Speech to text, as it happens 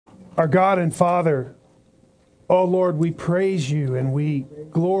Our God and Father, oh Lord, we praise you and we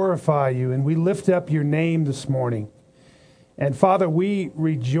glorify you and we lift up your name this morning. And Father, we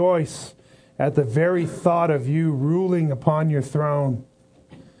rejoice at the very thought of you ruling upon your throne.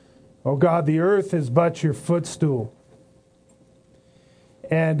 Oh God, the earth is but your footstool,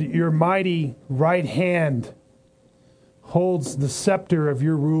 and your mighty right hand holds the scepter of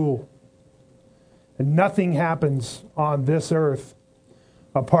your rule. And nothing happens on this earth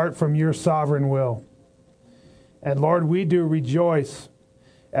apart from your sovereign will. And Lord, we do rejoice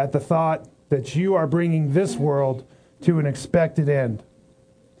at the thought that you are bringing this world to an expected end,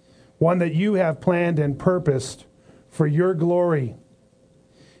 one that you have planned and purposed for your glory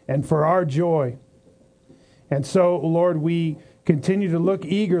and for our joy. And so, Lord, we continue to look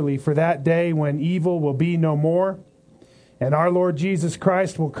eagerly for that day when evil will be no more, and our Lord Jesus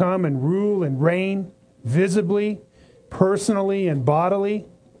Christ will come and rule and reign visibly, personally, and bodily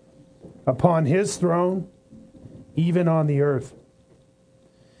upon his throne, even on the earth.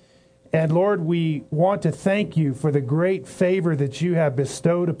 And Lord, we want to thank you for the great favor that you have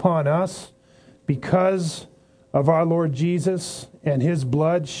bestowed upon us because of our Lord Jesus and his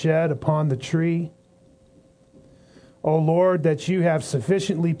blood shed upon the tree. O Lord, that you have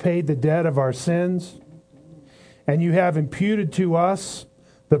sufficiently paid the debt of our sins, and you have imputed to us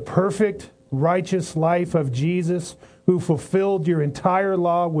the perfect, righteous life of Jesus, who fulfilled your entire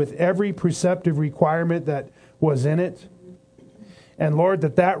law with every preceptive requirement that was in it. And Lord,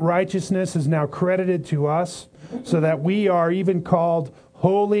 that righteousness is now credited to us, so that we are even called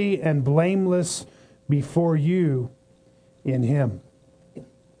holy and blameless before you in him.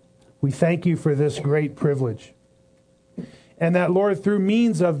 We thank you for this great privilege. And that, Lord, through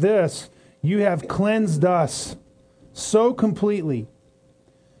means of this, you have cleansed us so completely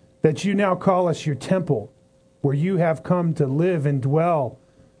that you now call us your temple, where you have come to live and dwell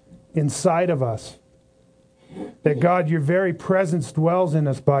inside of us. That, God, your very presence dwells in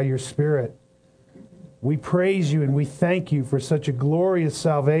us by your Spirit. We praise you and we thank you for such a glorious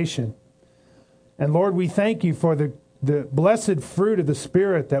salvation. And Lord, we thank you for the blessed fruit of the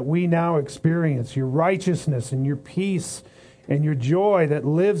Spirit that we now experience, your righteousness and your peace and your joy that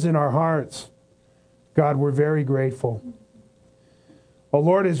lives in our hearts. God, we're very grateful. Oh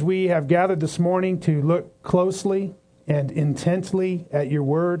Lord, as we have gathered this morning to look closely and intently at your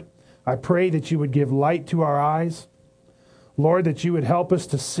word, I pray that you would give light to our eyes. Lord, that you would help us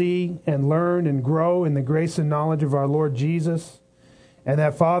to see and learn and grow in the grace and knowledge of our Lord Jesus. And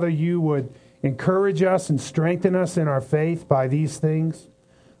that, Father, you would encourage us and strengthen us in our faith by these things.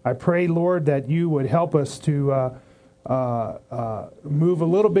 I pray, Lord, that you would help us to move a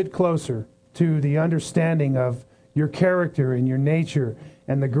little bit closer to the understanding of your character and your nature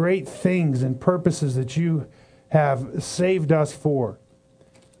and the great things and purposes that you have saved us for.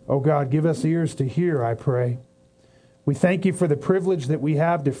 Oh God, give us ears to hear, I pray. We thank you for the privilege that we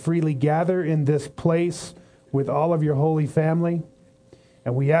have to freely gather in this place with all of your holy family.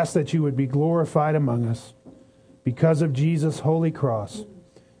 And we ask that you would be glorified among us because of Jesus' holy cross.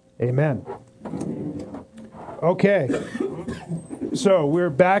 Amen. Okay. So we're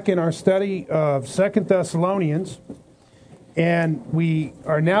back in our study of 2 Thessalonians. And we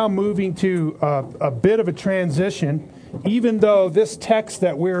are now moving to a bit of a transition, even though this text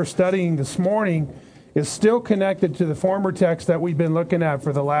that we're studying this morning is still connected to the former text that we've been looking at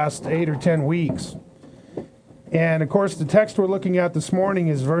for the last 8 or 10 weeks. And, of course, the text we're looking at this morning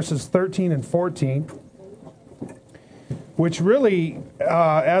is verses 13 and 14, which really,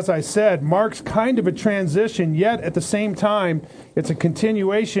 as I said, marks kind of a transition, yet at the same time, it's a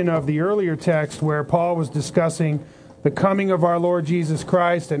continuation of the earlier text where Paul was discussing the coming of our Lord Jesus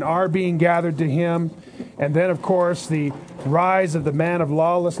Christ and our being gathered to him. And then, of course, the rise of the man of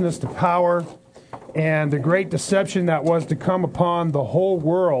lawlessness to power and the great deception that was to come upon the whole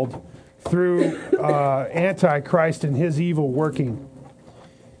world through Antichrist and his evil working.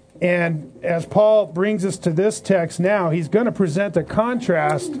 And as Paul brings us to this text now, he's going to present a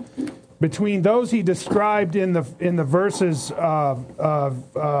contrast between those he described in the verses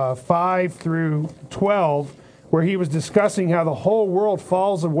of 5 through 12, where he was discussing how the whole world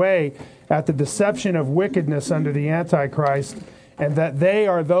falls away at the deception of wickedness under the Antichrist, and that they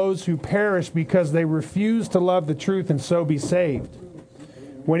are those who perish because they refuse to love the truth and so be saved.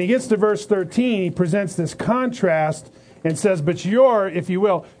 When he gets to verse 13, he presents this contrast and says, but you're, if you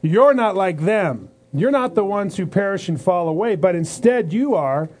will, you're not like them. You're not the ones who perish and fall away, but instead you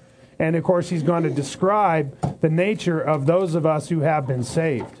are. And of course, he's going to describe the nature of those of us who have been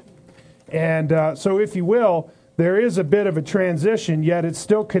saved. And so, if you will, there is a bit of a transition, yet it's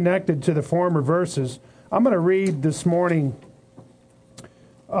still connected to the former verses. I'm going to read this morning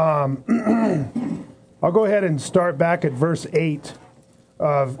I'll go ahead and start back at verse 8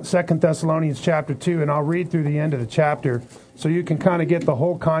 of 2 Thessalonians chapter 2, and I'll read through the end of the chapter so you can kind of get the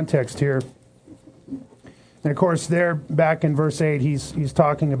whole context here. And of course, there, back in verse 8, he's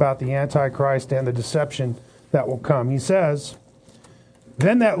talking about the Antichrist and the deception that will come. He says,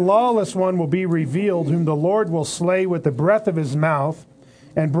 "Then that lawless one will be revealed, whom the Lord will slay with the breath of his mouth,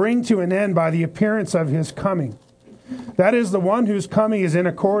 and bring to an end by the appearance of his coming. That is the one whose coming is in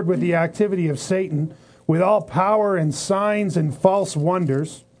accord with the activity of Satan, with all power and signs and false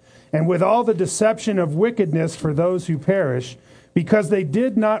wonders, and with all the deception of wickedness for those who perish, because they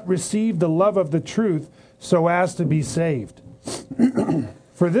did not receive the love of the truth so as to be saved.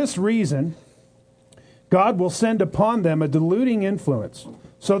 For this reason, God will send upon them a deluding influence,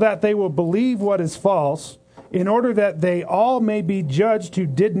 so that they will believe what is false, in order that they all may be judged who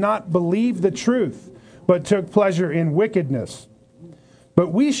did not believe the truth, but took pleasure in wickedness.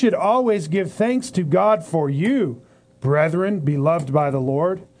 But we should always give thanks to God for you, brethren, beloved by the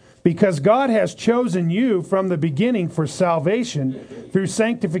Lord, because God has chosen you from the beginning for salvation through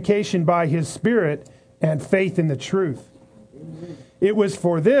sanctification by his Spirit and faith in the truth. It was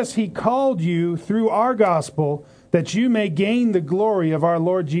for this he called you through our gospel, that you may gain the glory of our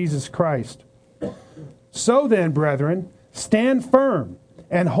Lord Jesus Christ. So then, brethren, stand firm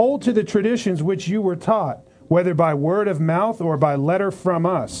and hold to the traditions which you were taught, whether by word of mouth or by letter from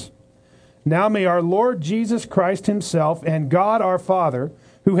us. Now may our Lord Jesus Christ himself and God our Father,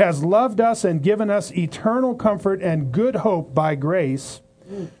 who has loved us and given us eternal comfort and good hope by grace,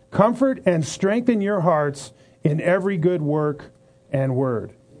 comfort and strengthen your hearts in every good work and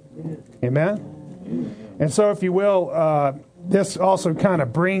word." Amen? And so, if you will, this also kind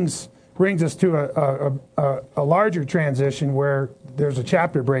of brings us to a larger transition where there's a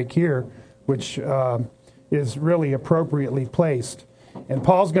chapter break here, which is really appropriately placed. And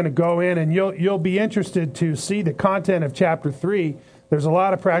Paul's going to go in, and you'll be interested to see the content of chapter 3. There's a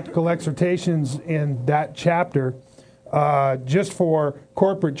lot of practical exhortations in that chapter just for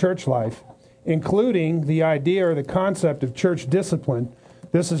corporate church life, including the idea or the concept of church discipline.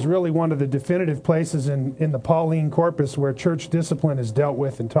 This is really one of the definitive places in the Pauline corpus where church discipline is dealt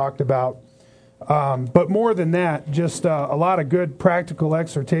with and talked about. But more than that, just a lot of good practical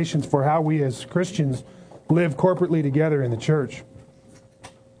exhortations for how we as Christians live corporately together in the church.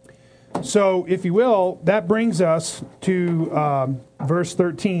 So, if you will, that brings us to verse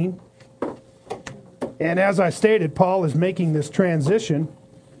 13. And as I stated, Paul is making this transition.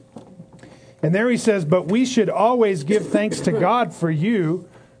 And there he says, "But we should always give thanks to God for you,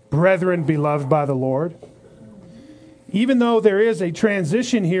 brethren beloved by the Lord." Even though there is a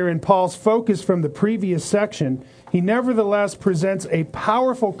transition here in Paul's focus from the previous section, he nevertheless presents a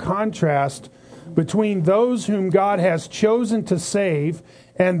powerful contrast between those whom God has chosen to save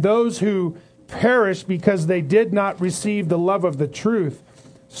and those who perish because they did not receive the love of the truth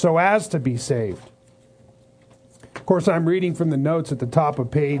so as to be saved. Of course, I'm reading from the notes at the top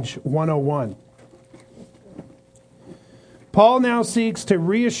of page 101. Paul now seeks to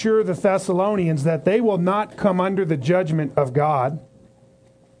reassure the Thessalonians that they will not come under the judgment of God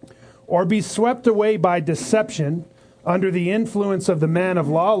or be swept away by deception under the influence of the man of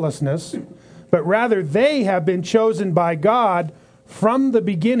lawlessness, but rather they have been chosen by God from the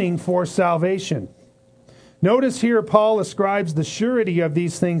beginning for salvation. Notice here Paul ascribes the surety of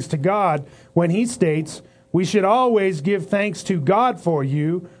these things to God when he states, "We should always give thanks to God for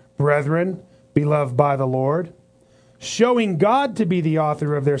you, brethren, beloved by the Lord," showing God to be the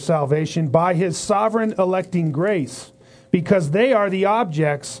author of their salvation by his sovereign electing grace, because they are the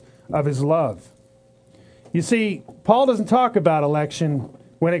objects of his love. You see, Paul doesn't talk about election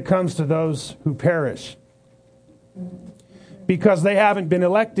when it comes to those who perish, because they haven't been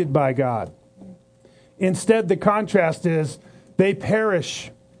elected by God. Instead, the contrast is they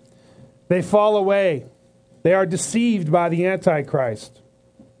perish, they fall away, they are deceived by the Antichrist.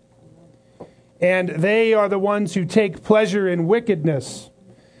 And they are the ones who take pleasure in wickedness,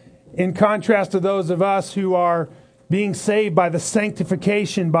 in contrast to those of us who are being saved by the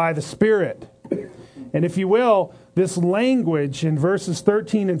sanctification by the Spirit. And if you will, this language in verses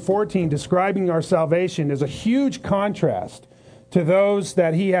 13 and 14 describing our salvation is a huge contrast to those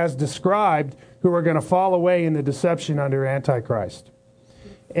that he has described who are going to fall away in the deception under Antichrist.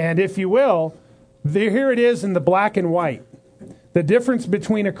 And if you will, here it is in the black and white. The difference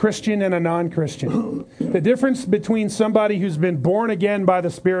between a Christian and a non-Christian. The difference between somebody who's been born again by the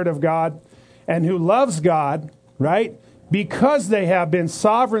Spirit of God and who loves God, right? Because they have been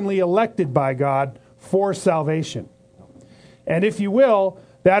sovereignly elected by God for salvation. And if you will,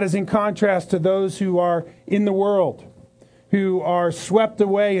 that is in contrast to those who are in the world, who are swept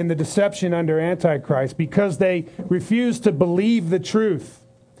away in the deception under Antichrist because they refuse to believe the truth.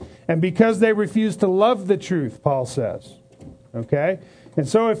 And because they refuse to love the truth, Paul says. Okay? And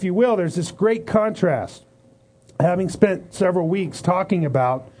so, if you will, there's this great contrast. Having spent several weeks talking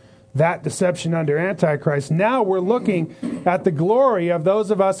about that deception under Antichrist, now we're looking at the glory of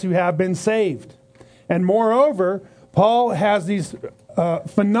those of us who have been saved. And moreover, Paul has these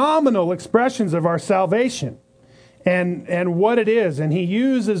phenomenal expressions of our salvation and what it is. And he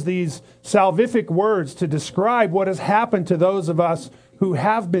uses these salvific words to describe what has happened to those of us who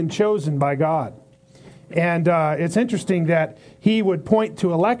have been chosen by God. And it's interesting that he would point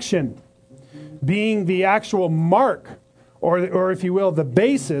to election being the actual mark, or if you will, the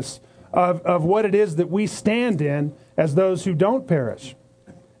basis of what it is that we stand in as those who don't perish,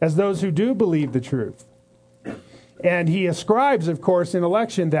 as those who do believe the truth. And he ascribes, of course, in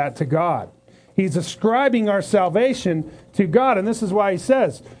election that to God. He's ascribing our salvation to God. And this is why he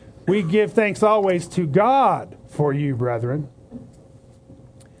says, we give thanks always to God for you, brethren.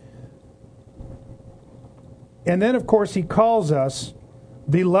 And then, of course, he calls us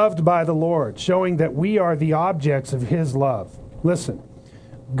beloved by the Lord, showing that we are the objects of his love. Listen,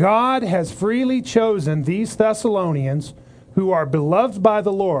 God has freely chosen these Thessalonians who are beloved by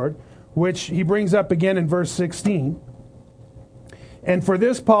the Lord, which he brings up again in verse 16. And for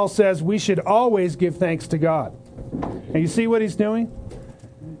this, Paul says, we should always give thanks to God. And you see what he's doing?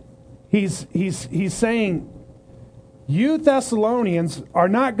 He's saying, you Thessalonians are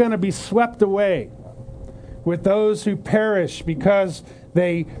not going to be swept away with those who perish because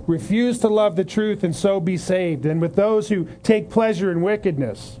they refuse to love the truth and so be saved, and with those who take pleasure in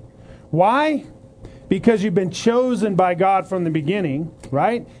wickedness. Why? Because you've been chosen by God from the beginning,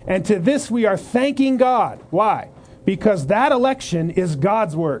 right? And to this we are thanking God. Why? Because that election is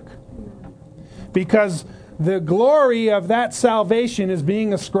God's work. Because the glory of that salvation is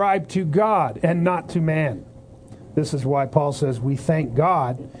being ascribed to God and not to man. This is why Paul says we thank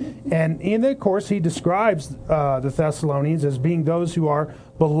God. And of course, he describes the Thessalonians as being those who are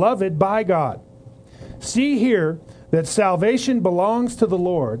beloved by God. See here that salvation belongs to the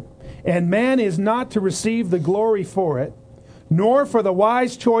Lord, and man is not to receive the glory for it, nor for the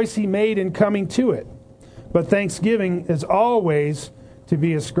wise choice he made in coming to it. But thanksgiving is always to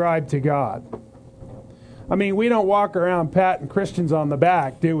be ascribed to God. I mean, we don't walk around patting Christians on the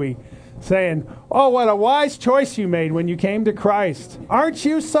back, do we? Saying, oh, what a wise choice you made when you came to Christ. Aren't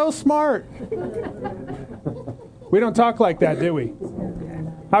you so smart? We don't talk like that, do we?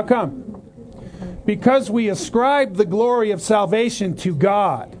 How come? Because we ascribe the glory of salvation to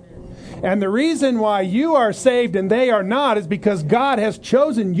God. And the reason why you are saved and they are not is because God has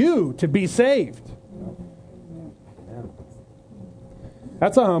chosen you to be saved.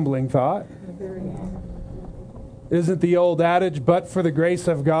 That's a humbling thought. Isn't the old adage, but for the grace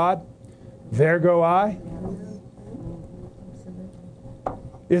of God, there go I?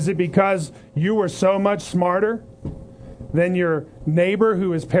 Is it because you were so much smarter than your neighbor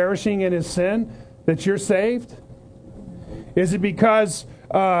who is perishing in his sin that you're saved? Is it because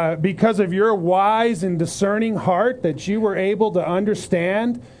of your wise and discerning heart that you were able to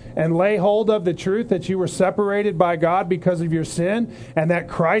understand and lay hold of the truth that you were separated by God because of your sin, and that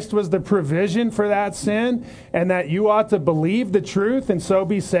Christ was the provision for that sin, and that you ought to believe the truth and so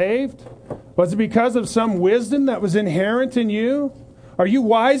be saved? Was it because of some wisdom that was inherent in you? Are you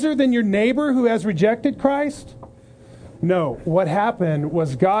wiser than your neighbor who has rejected Christ? No. What happened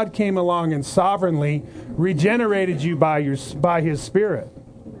was God came along and sovereignly regenerated you by his Spirit.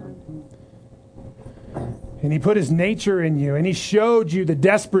 And he put his nature in you, and he showed you the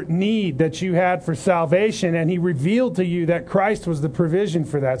desperate need that you had for salvation, and he revealed to you that Christ was the provision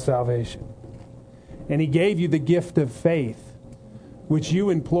for that salvation. And he gave you the gift of faith, which you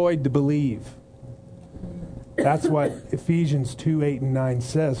employed to believe. That's what Ephesians 2:8-9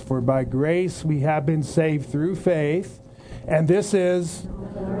 says. For by grace we have been saved through faith, and this is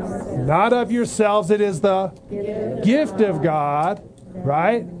not of yourselves, it is the gift of God,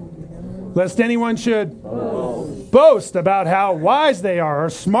 right? Lest anyone should boast about how wise they are or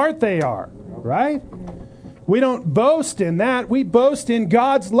smart they are, right? We don't boast in that. We boast in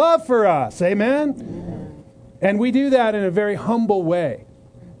God's love for us. Amen? And we do that in a very humble way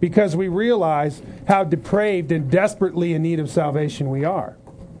because we realize how depraved and desperately in need of salvation we are.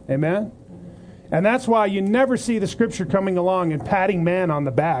 Amen? And that's why you never see the Scripture coming along and patting man on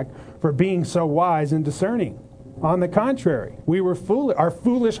the back for being so wise and discerning. On the contrary, we were foolish. Our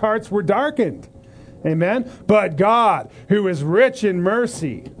foolish hearts were darkened. Amen? But God, who is rich in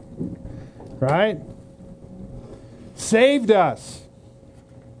mercy, right, saved us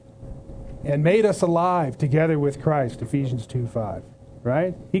and made us alive together with Christ, Ephesians 2:5,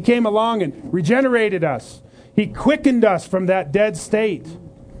 right? He came along and regenerated us. He quickened us from that dead state.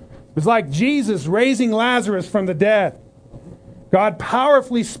 It was like Jesus raising Lazarus from the dead. God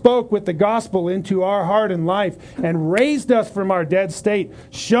powerfully spoke with the gospel into our heart and life and raised us from our dead state,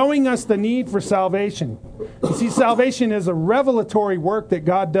 showing us the need for salvation. You see, salvation is a revelatory work that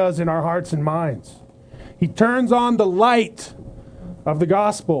God does in our hearts and minds. He turns on the light of the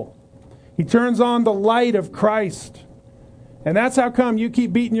gospel. He turns on the light of Christ. And that's how come you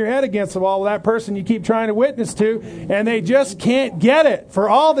keep beating your head against the wall with that person you keep trying to witness to, and they just can't get it. For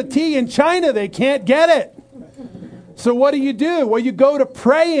all the tea in China, they can't get it. So what do? Well, you go to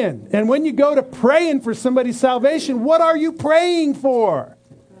praying. And when you go to praying for somebody's salvation, what are you praying for?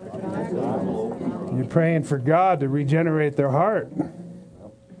 You're praying for God to regenerate their heart.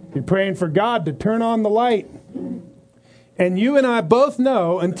 You're praying for God to turn on the light. And you and I both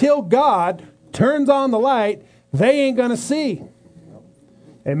know until God turns on the light, they ain't going to see.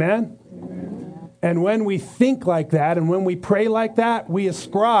 Amen? And when we think like that and when we pray like that, we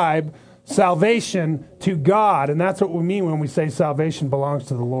ascribe salvation to God. And that's what we mean when we say salvation belongs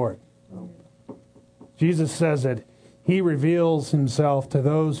to the Lord. Jesus says that He reveals Himself to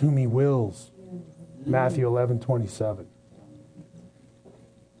those whom He wills. Matthew 11:27.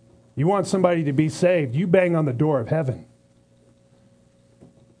 You want somebody to be saved, you bang on the door of heaven.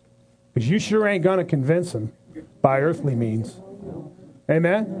 Because you sure ain't going to convince them by earthly means.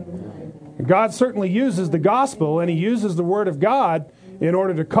 Amen? God certainly uses the gospel and He uses the Word of God in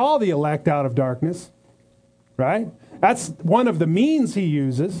order to call the elect out of darkness. Right? That's one of the means He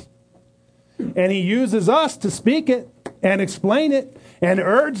uses. And He uses us to speak it and explain it and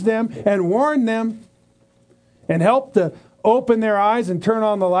urge them and warn them and help to open their eyes and turn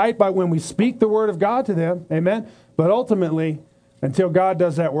on the light by when we speak the Word of God to them. Amen? But ultimately, until God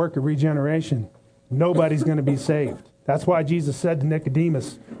does that work of regeneration, nobody's going to be saved. That's why Jesus said to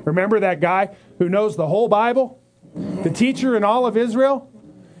Nicodemus, remember that guy who knows the whole Bible? The teacher in all of Israel?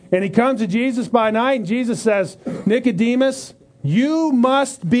 And he comes to Jesus by night and Jesus says, Nicodemus, you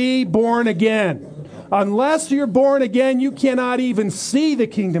must be born again. Unless you're born again, you cannot even see the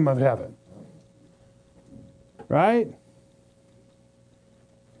kingdom of heaven. Right?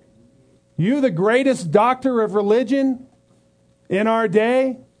 You, the greatest doctor of religion in our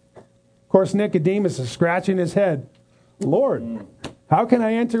day? Of course, Nicodemus is scratching his head. Lord, how can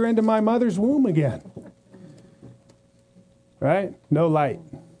I enter into my mother's womb again? Right? No light.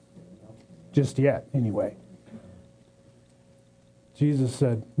 Just yet, anyway. Jesus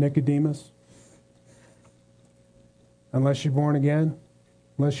said, Nicodemus, unless you're born again,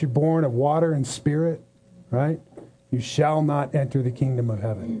 unless you're born of water and spirit, right, you shall not enter the kingdom of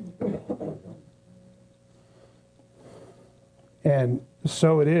heaven. And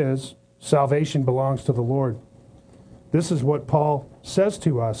so it is, salvation belongs to the Lord. This is what Paul says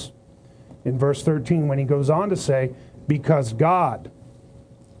to us in verse 13 when he goes on to say, because God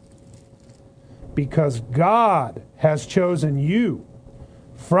has chosen you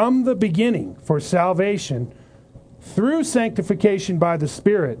from the beginning for salvation through sanctification by the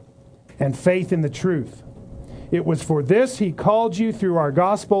Spirit and faith in the truth. It was for this He called you through our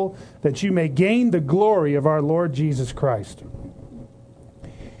gospel, that you may gain the glory of our Lord Jesus Christ.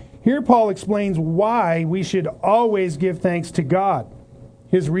 Here Paul explains why we should always give thanks to God.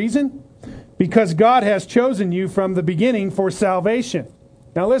 His reason? Because God has chosen you from the beginning for salvation.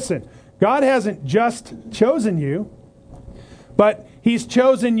 Now listen, God hasn't just chosen you, but He's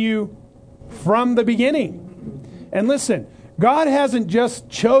chosen you from the beginning. And listen, God hasn't just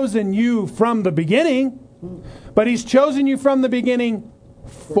chosen you from the beginning, but He's chosen you from the beginning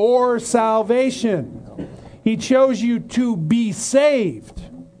for salvation. He chose you to be saved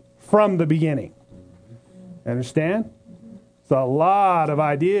from the beginning. Understand? It's a lot of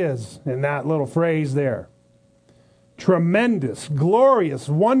ideas in that little phrase there. Tremendous, glorious,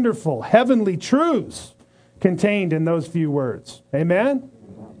 wonderful, heavenly truths contained in those few words. Amen?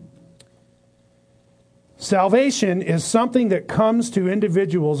 Salvation is something that comes to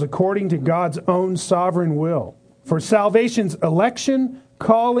individuals according to God's own sovereign will. For salvation's election,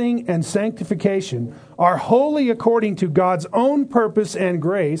 calling, and sanctification are wholly according to God's own purpose and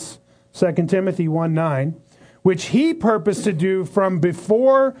grace, 2 Timothy 1:9, which He purposed to do from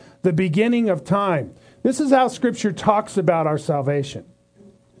before the beginning of time. This is how Scripture talks about our salvation.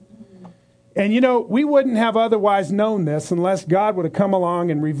 And you know, we wouldn't have otherwise known this unless God would have come along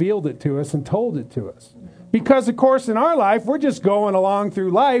and revealed it to us and told it to us. Because, of course, in our life, we're just going along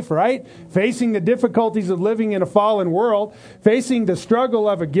through life, right? Facing the difficulties of living in a fallen world, facing the struggle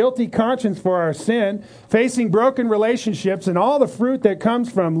of a guilty conscience for our sin, facing broken relationships and all the fruit that comes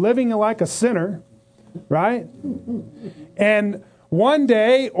from living like a sinner, right? And one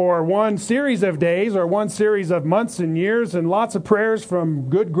day or one series of days or one series of months and years and lots of prayers from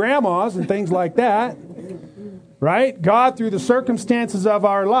good grandmas and things like that, right? God, through the circumstances of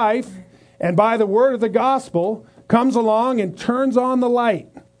our life, and by the word of the gospel, comes along and turns on the light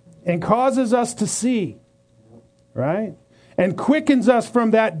and causes us to see, right? And quickens us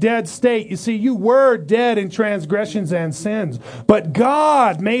from that dead state. You see, you were dead in transgressions and sins, but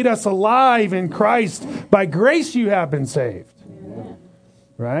God made us alive in Christ. By grace you have been saved,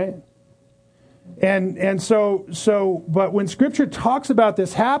 right? And so, but when Scripture talks about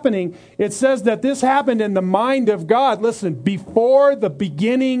this happening, it says that this happened in the mind of God. Listen, before the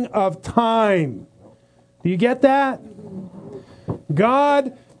beginning of time. Do you get that?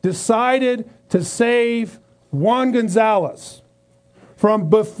 God decided to save Juan Gonzalez from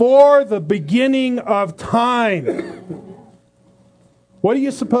before the beginning of time. What do you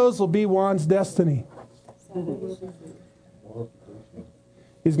suppose will be Juan's destiny?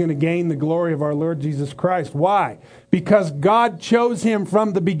 He's going to gain the glory of our Lord Jesus Christ. Why? Because God chose him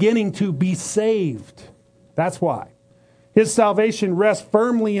from the beginning to be saved. That's why. His salvation rests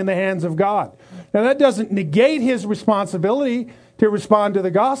firmly in the hands of God. Now, that doesn't negate his responsibility to respond to the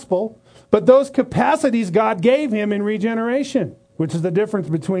gospel, but those capacities God gave him in regeneration, which is the difference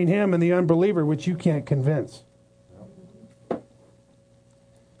between him and the unbeliever, which you can't convince.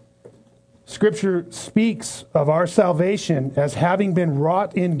 Scripture speaks of our salvation as having been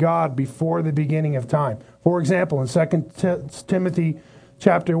wrought in God before the beginning of time. For example, in 2 Timothy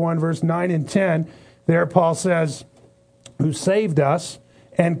chapter 1, verse 9 and 10, there Paul says, who saved us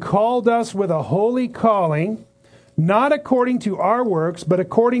and called us with a holy calling, not according to our works, but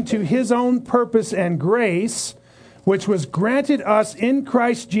according to his own purpose and grace, which was granted us in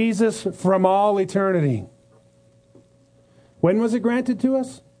Christ Jesus from all eternity. When was it granted to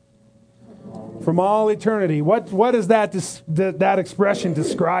us? From all eternity. What is that expression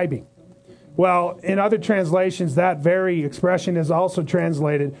describing? Well, in other translations, that very expression is also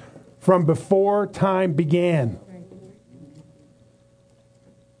translated from before time began.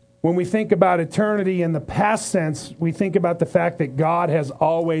 When we think about eternity in the past sense, we think about the fact that God has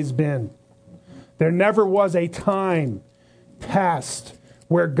always been. There never was a time past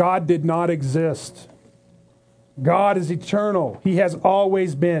where God did not exist. God is eternal. He has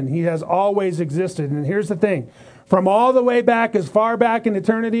always been. He has always existed. And here's the thing. From all the way back, as far back in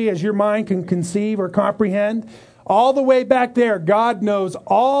eternity as your mind can conceive or comprehend, all the way back there, God knows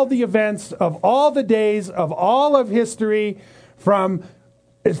all the events of all the days of all of history, from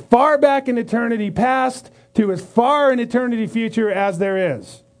as far back in eternity past to as far in eternity future as there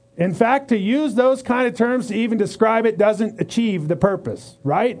is. In fact, to use those kind of terms to even describe it doesn't achieve the purpose,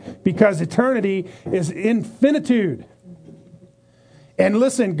 right? Because eternity is infinitude. And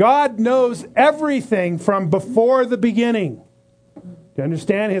listen, God knows everything from before the beginning. Do you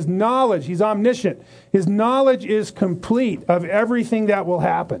understand? His knowledge, he's omniscient. His knowledge is complete of everything that will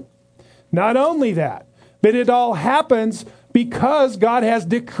happen. Not only that, but it all happens because God has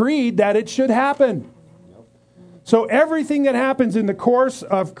decreed that it should happen. So everything that happens in the course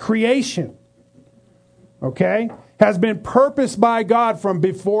of creation, okay, has been purposed by God from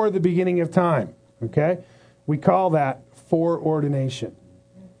before the beginning of time. Okay? We call that foreordination.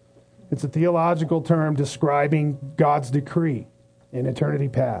 It's a theological term describing God's decree in eternity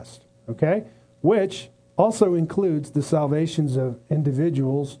past. Okay? Which also includes the salvations of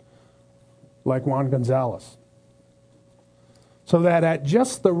individuals like Juan Gonzalez. So that at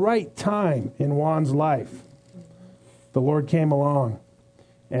just the right time in Juan's life, the Lord came along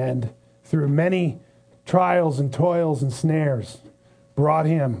and through many trials and toils and snares brought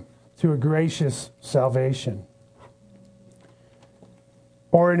him to a gracious salvation.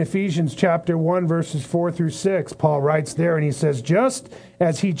 Or in Ephesians chapter 1, verses 4 through 6, Paul writes there and he says, just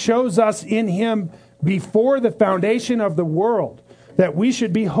as he chose us in him before the foundation of the world, that we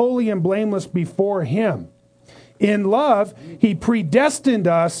should be holy and blameless before him. In love, he predestined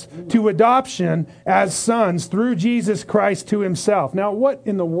us to adoption as sons through Jesus Christ to himself. Now, what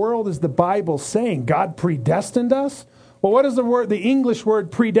in the world is the Bible saying? God predestined us? Well, what does the English word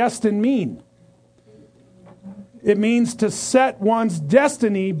predestined mean? It means to set one's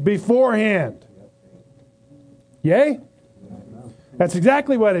destiny beforehand. Yay? That's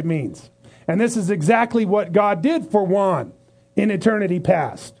exactly what it means. And this is exactly what God did for Juan in eternity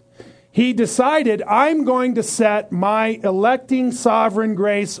past. He decided, I'm going to set my electing sovereign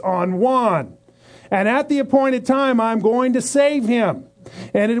grace on Juan. And at the appointed time, I'm going to save him.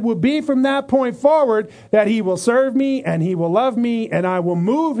 And it will be from that point forward that he will serve me and he will love me, and I will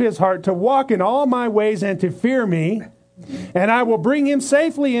move his heart to walk in all my ways and to fear me. And I will bring him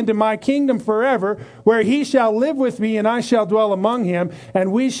safely into my kingdom forever, where he shall live with me and I shall dwell among him,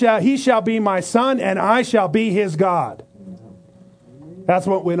 and he shall be my son and I shall be his God. That's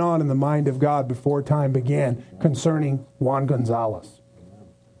what went on in the mind of God before time began concerning Juan Gonzalez.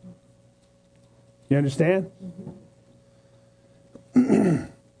 You understand?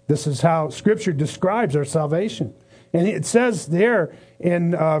 This is how Scripture describes our salvation. And it says there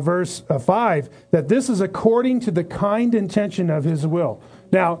in verse 5 that this is according to the kind intention of his will.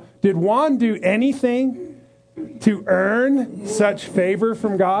 Now, did Juan do anything to earn such favor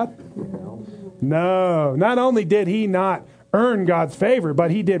from God? No. Not only did he not earn God's favor,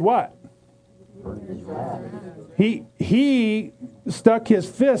 but he did what? He stuck his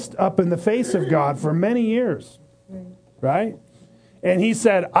fist up in the face of God for many years. Right? And he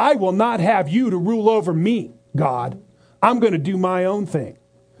said, I will not have you to rule over me, God. I'm going to do my own thing,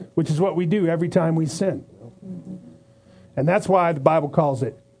 which is what we do every time we sin. And that's why the Bible calls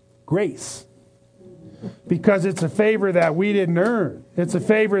it grace. Because it's a favor that we didn't earn. It's a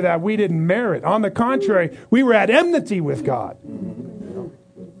favor that we didn't merit. On the contrary, we were at enmity with God.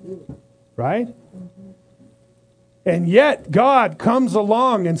 Right? And yet God comes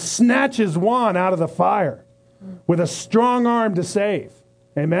along and snatches Juan out of the fire with a strong arm to save.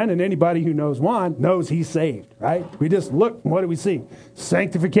 Amen? And anybody who knows Juan knows he's saved, right? We just look, and what do we see?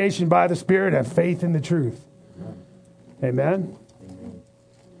 Sanctification by the Spirit and faith in the truth. Amen?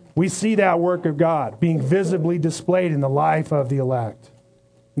 We see that work of God being visibly displayed in the life of the elect.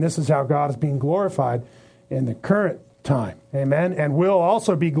 And this is how God is being glorified in the current time. Amen? And will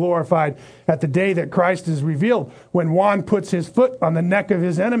also be glorified at the day that Christ is revealed, when Juan puts his foot on the neck of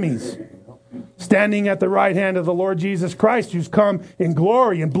his enemies, standing at the right hand of the Lord Jesus Christ, who's come in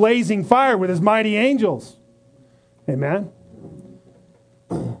glory and blazing fire with his mighty angels. Amen?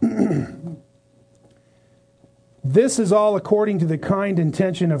 This is all according to the kind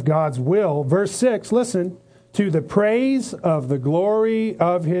intention of God's will. Verse 6, listen, to the praise of the glory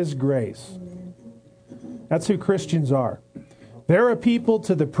of his grace. That's who Christians are. They're a people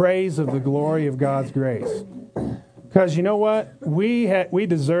to the praise of the glory of God's grace. Because you know what? We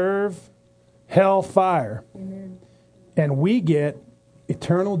deserve hell fire. And we get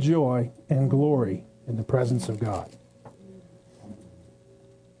eternal joy and glory in the presence of God.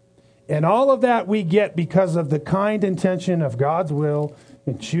 And all of that we get because of the kind intention of God's will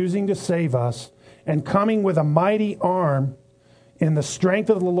in choosing to save us and coming with a mighty arm in the strength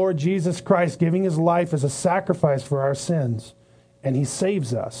of the Lord Jesus Christ, giving his life as a sacrifice for our sins. And he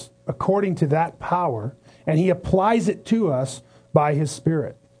saves us according to that power, and he applies it to us by his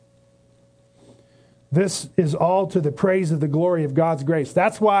Spirit. This is all to the praise of the glory of God's grace.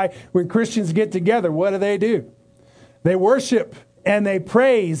 That's why when Christians get together, what do? They worship and they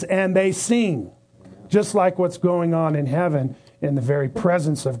praise and they sing, just like what's going on in heaven in the very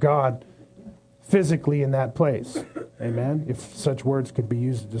presence of God physically in that place. Amen? If such words could be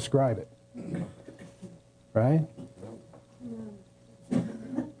used to describe it. Right?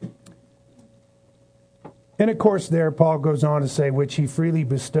 And of course there Paul goes on to say, which he freely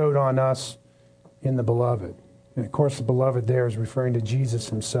bestowed on us in the beloved. And of course the beloved there is referring to Jesus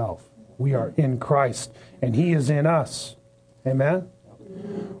himself. We are in Christ and he is in us. Amen?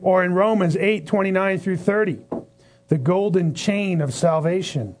 Or in Romans 8:29 through 30, the golden chain of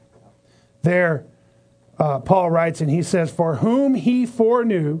salvation. There, Paul writes, and he says, for whom he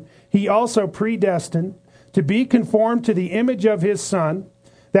foreknew, he also predestined to be conformed to the image of his Son,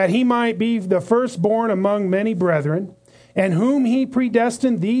 that he might be the firstborn among many brethren. And whom he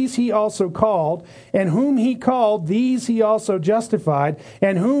predestined, these he also called. And whom he called, these he also justified.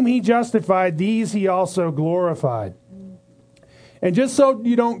 And whom he justified, these he also glorified. And just so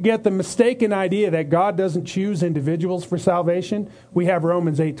you don't get the mistaken idea that God doesn't choose individuals for salvation, we have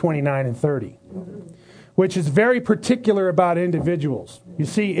Romans 8:29 and 30, which is very particular about individuals. You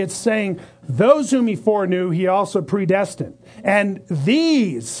see, it's saying, those whom he foreknew, he also predestined. And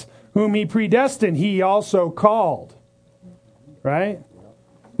these whom he predestined, he also called. Right?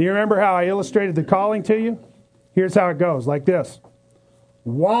 Do you remember how I illustrated the calling to you? Here's how it goes, like this.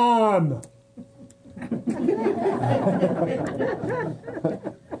 Juan.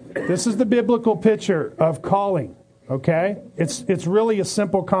 This is the biblical picture of calling, okay? It's really a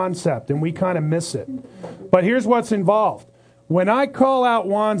simple concept, and we kind of miss it. But here's what's involved. When I call out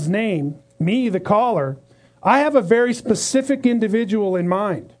Juan's name, me, the caller, I have a very specific individual in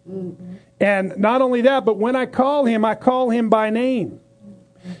mind. And not only that, but when I call him by name.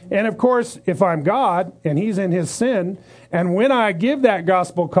 And of course, if I'm God and he's in his sin, and when I give that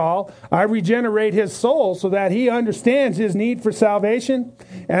gospel call, I regenerate his soul so that he understands his need for salvation,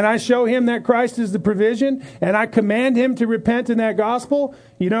 and I show him that Christ is the provision, and I command him to repent in that gospel,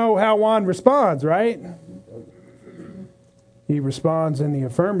 you know how Juan responds, right? He responds in the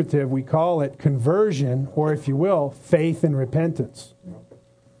affirmative. We call it conversion, or if you will, faith and repentance.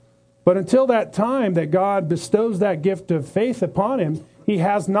 But until that time that God bestows that gift of faith upon him, he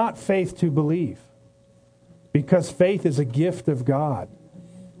has not faith to believe. Because faith is a gift of God.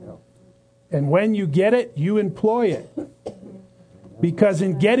 And when you get it, you employ it. Because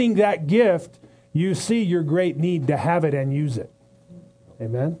in getting that gift, you see your great need to have it and use it.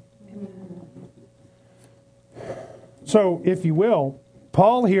 Amen? So, if you will,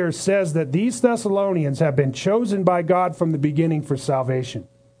 Paul here says that these Thessalonians have been chosen by God from the beginning for salvation.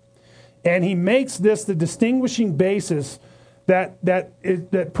 And he makes this the distinguishing basis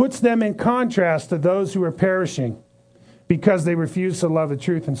that puts them in contrast to those who are perishing because they refuse to love the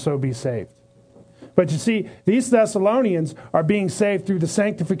truth and so be saved. But you see, these Thessalonians are being saved through the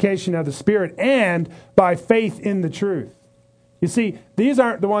sanctification of the Spirit and by faith in the truth. You see, these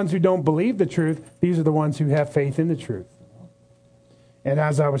aren't the ones who don't believe the truth. These are the ones who have faith in the truth. And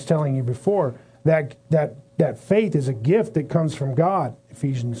as I was telling you before, that faith is a gift that comes from God.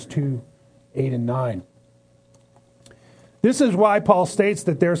 Ephesians 2, 8 and 9. This is why Paul states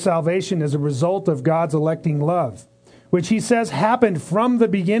that their salvation is a result of God's electing love, which he says happened from the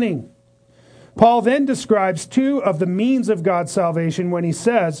beginning. Paul then describes two of the means of God's salvation when he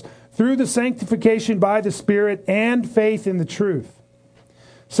says, through the sanctification by the Spirit and faith in the truth.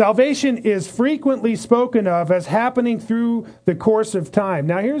 Salvation is frequently spoken of as happening through the course of time.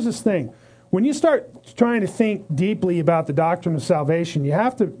 Now here's this thing. When you start trying to think deeply about the doctrine of salvation, you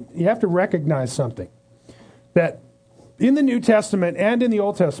have to recognize something. That in the New Testament and in the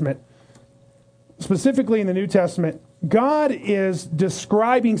Old Testament, specifically in the New Testament, God is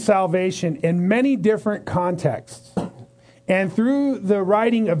describing salvation in many different contexts and through the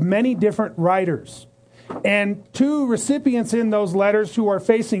writing of many different writers and to recipients in those letters who are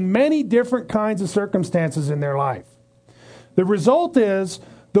facing many different kinds of circumstances in their life. The result is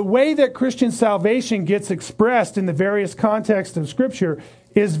the way that Christian salvation gets expressed in the various contexts of Scripture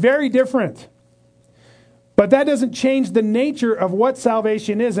is very different. But that doesn't change the nature of what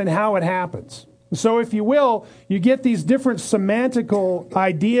salvation is and how it happens. So if you will, you get these different semantical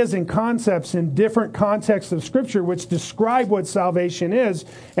ideas and concepts in different contexts of Scripture which describe what salvation is,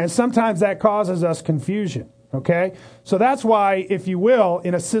 and sometimes that causes us confusion. Okay? So that's why, if you will,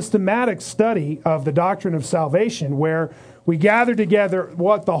 in a systematic study of the doctrine of salvation, where we gather together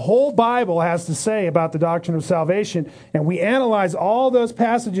what the whole Bible has to say about the doctrine of salvation, and we analyze all those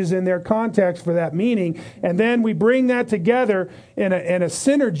passages in their context for that meaning, and then we bring that together in a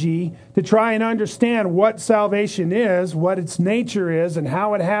synergy to try and understand what salvation is, what its nature is, and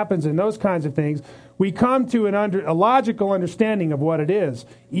how it happens, and those kinds of things. We come to a logical understanding of what it is,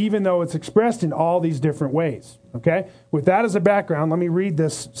 even though it's expressed in all these different ways. Okay? With that as a background, let me read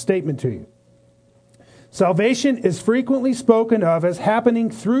this statement to you. Salvation is frequently spoken of as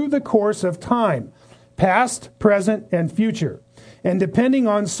happening through the course of time, past, present, and future, and depending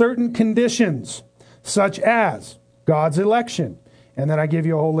on certain conditions, such as God's election. And then I give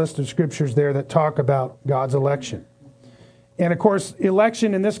you a whole list of scriptures there that talk about God's election. And of course,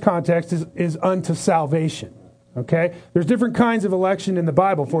 election in this context is unto salvation. Okay? There's different kinds of election in the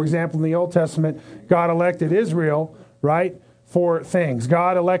Bible. For example, in the Old Testament, God elected Israel, right, for things.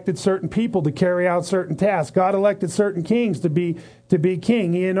 God elected certain people to carry out certain tasks. God elected certain kings to be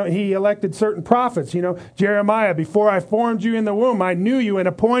king. He elected certain prophets. Jeremiah, before I formed you in the womb, I knew you and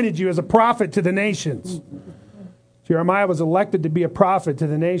appointed you as a prophet to the nations. Jeremiah was elected to be a prophet to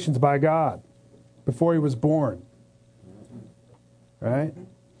the nations by God before he was born. Right?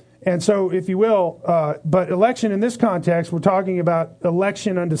 And so, if you will, but election in this context, we're talking about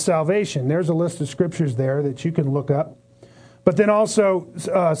election unto salvation. There's a list of scriptures there that you can look up. But then also,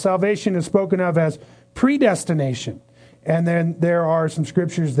 salvation is spoken of as predestination. And then there are some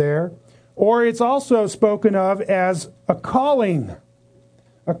scriptures there. Or it's also spoken of as a calling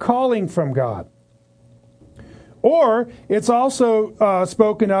from God. Or it's also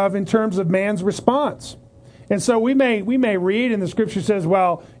spoken of in terms of man's response. And so we may read, and the scripture says,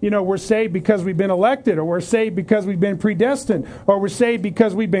 well, we're saved because we've been elected, or we're saved because we've been predestined, or we're saved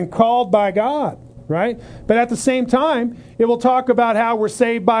because we've been called by God. Right? But at the same time, it will talk about how we're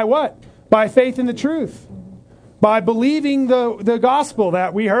saved by what? By faith in the truth. By believing the gospel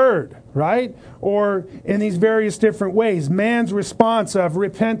that we heard, right? Or in these various different ways. Man's response of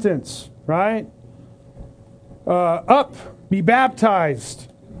repentance, right? Up, be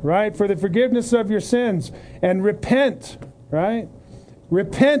baptized, right? For the forgiveness of your sins. And repent, right?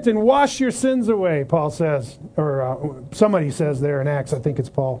 Repent and wash your sins away, Paul says. Or somebody says there in Acts, I think it's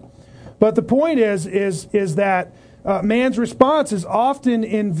Paul. But the point is that man's response is often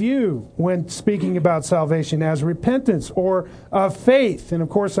in view when speaking about salvation as repentance or faith. And of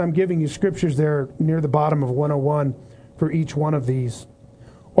course, I'm giving you scriptures there near the bottom of 101 for each one of these.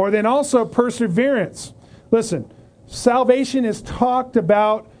 Or then also perseverance. Listen, salvation is talked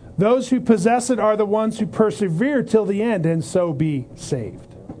about. Those who possess it are the ones who persevere till the end and so be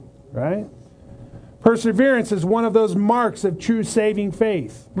saved. Right? Perseverance is one of those marks of true saving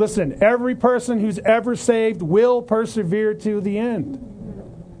faith. Listen, every person who's ever saved will persevere to the end.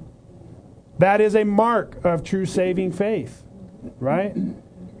 That is a mark of true saving faith. Right?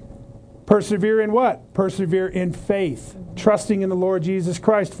 Persevere in what? Persevere in faith. Trusting in the Lord Jesus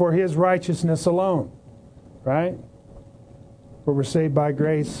Christ for His righteousness alone. Right? For we're saved by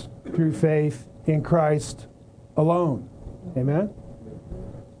grace through faith in Christ alone. Amen?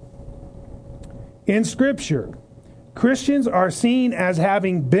 In Scripture, Christians are seen as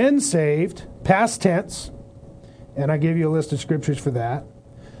having been saved, past tense, and I give you a list of scriptures for that.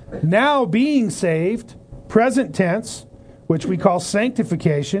 Now being saved, present tense, which we call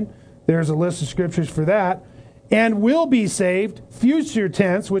sanctification. There's a list of scriptures for that. And will be saved, future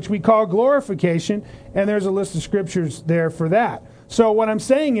tense, which we call glorification, and there's a list of scriptures there for that. So what I'm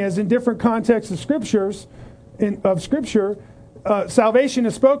saying is, in different contexts of Scripture, salvation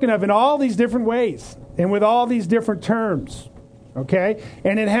is spoken of in all these different ways and with all these different terms. Okay?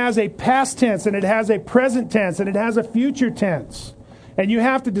 And it has a past tense, and it has a present tense, and it has a future tense. And you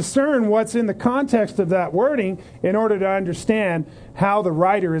have to discern what's in the context of that wording in order to understand how the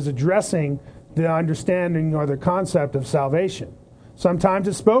writer is addressing the understanding or the concept of salvation. Sometimes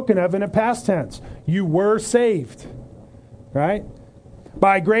it's spoken of in a past tense. You were saved. Right?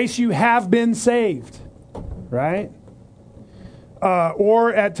 By grace you have been saved. Right?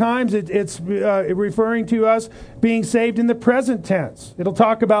 Or at times it's referring to us being saved in the present tense. It'll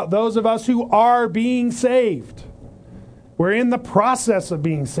talk about those of us who are being saved. We're in the process of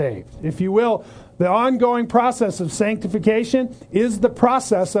being saved. If you will, the ongoing process of sanctification is the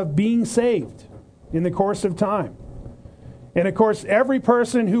process of being saved in the course of time. And of course, every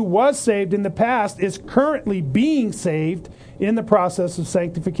person who was saved in the past is currently being saved in the process of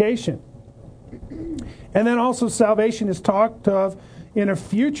sanctification. And then also salvation is talked of in a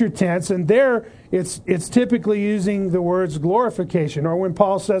future tense, and there it's typically using the words glorification, or when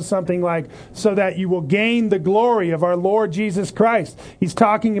Paul says something like, so that you will gain the glory of our Lord Jesus Christ. He's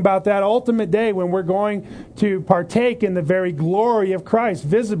talking about that ultimate day when we're going to partake in the very glory of Christ,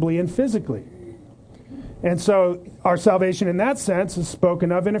 visibly and physically. And so our salvation in that sense is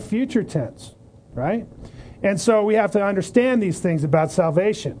spoken of in a future tense, right? And so we have to understand these things about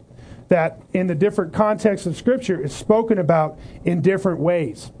salvation, that in the different contexts of Scripture is spoken about in different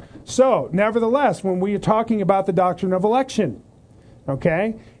ways. So, nevertheless, when we are talking about the doctrine of election,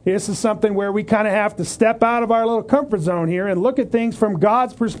 okay, this is something where we kind of have to step out of our little comfort zone here and look at things from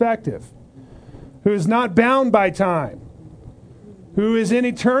God's perspective, who is not bound by time, who is in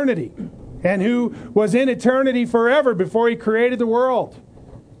eternity, and who was in eternity forever before He created the world.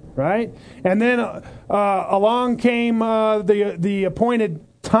 Right? And then along came the appointed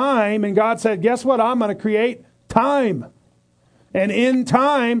time, and God said, guess what? I'm going to create time. And in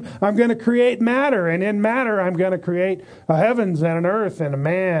time, I'm going to create matter. And in matter, I'm going to create a heavens and an earth and a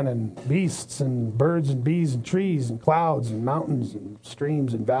man and beasts and birds and bees and trees and clouds and mountains and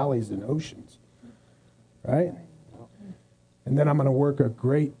streams and valleys and oceans. Right? And then I'm going to work a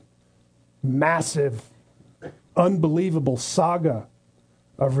great, massive, unbelievable saga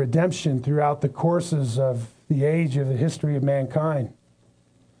of redemption throughout the courses of the age of the history of mankind.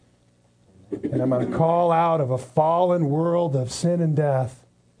 And I'm going to call out of a fallen world of sin and death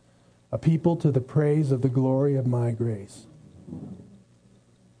a people to the praise of the glory of my grace,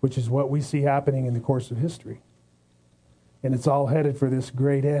 which is what we see happening in the course of history. And it's all headed for this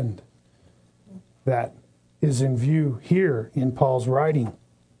great end that is in view here in Paul's writing.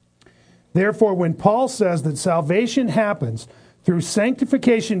 Therefore, when Paul says that salvation happens through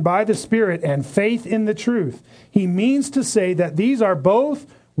sanctification by the Spirit and faith in the truth, he means to say that these are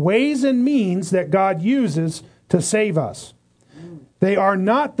both ways and means that God uses to save us. They are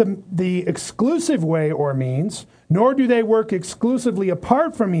not the exclusive way or means, nor do they work exclusively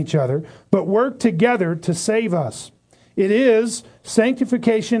apart from each other, but work together to save us. It is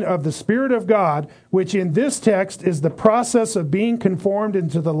sanctification of the Spirit of God, which in this text is the process of being conformed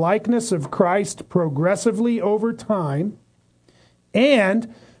into the likeness of Christ progressively over time,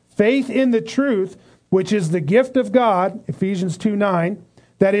 and faith in the truth, which is the gift of God, Ephesians 2:9,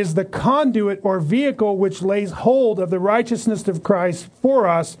 that is the conduit or vehicle which lays hold of the righteousness of Christ for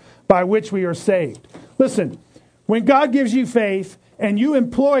us, by which we are saved. Listen, when God gives you faith and you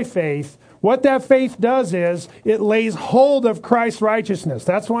employ faith, what that faith does is it lays hold of Christ's righteousness.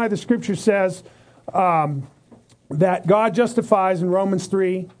 That's why the scripture says that God justifies in Romans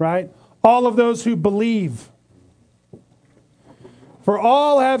 3, right? All of those who believe. For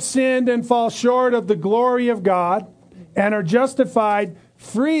all have sinned and fall short of the glory of God, and are justified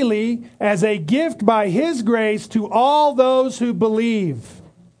freely as a gift by His grace to all those who believe.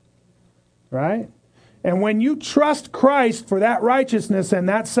 Right? And when you trust Christ for that righteousness and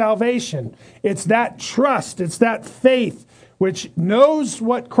that salvation, it's that trust, it's that faith which knows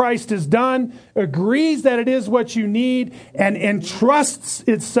what Christ has done, agrees that it is what you need, and entrusts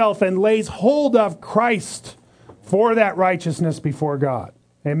itself and lays hold of Christ for that righteousness before God.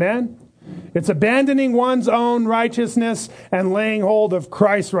 Amen? It's abandoning one's own righteousness and laying hold of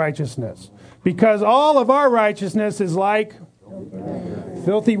Christ's righteousness. Because all of our righteousness is like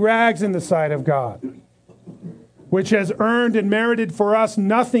filthy rags in the sight of God, which has earned and merited for us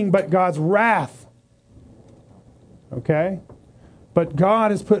nothing but God's wrath. Okay? But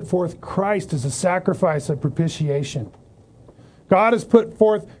God has put forth Christ as a sacrifice of propitiation. God has put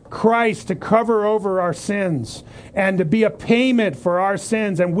forth Christ to cover over our sins and to be a payment for our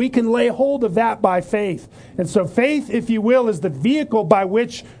sins. And we can lay hold of that by faith. And so faith, if you will, is the vehicle by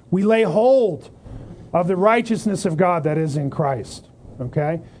which we lay hold of the righteousness of God that is in Christ.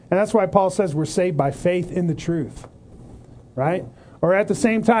 Okay? And that's why Paul says we're saved by faith in the truth. Right? Or at the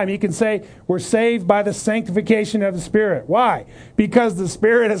same time, he can say we're saved by the sanctification of the Spirit. Why? Because the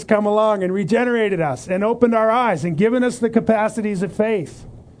Spirit has come along and regenerated us and opened our eyes and given us the capacities of faith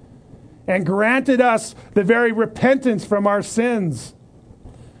and granted us the very repentance from our sins.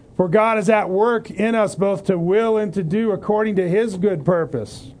 For God is at work in us both to will and to do according to His good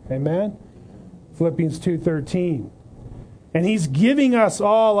purpose. Amen? Philippians 2:13. And He's giving us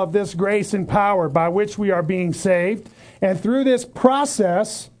all of this grace and power by which we are being saved. And through this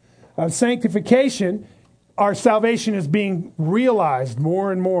process of sanctification, our salvation is being realized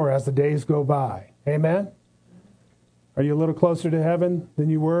more and more as the days go by. Amen? Are you a little closer to heaven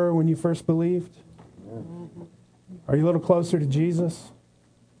than you were when you first believed? Are you a little closer to Jesus?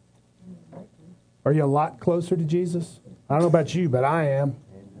 Are you a lot closer to Jesus? I don't know about you, but I am.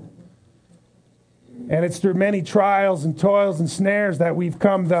 And it's through many trials and toils and snares that we've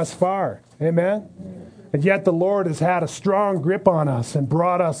come thus far. Amen? And yet the Lord has had a strong grip on us and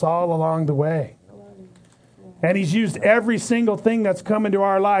brought us all along the way. And He's used every single thing that's come into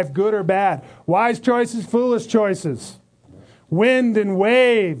our life, good or bad. Wise choices, foolish choices. Wind and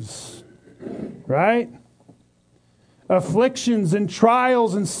waves. Right? Afflictions and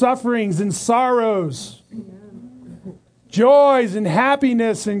trials and sufferings and sorrows. Joys and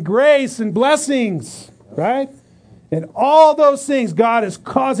happiness and grace and blessings. Right? And all those things, God is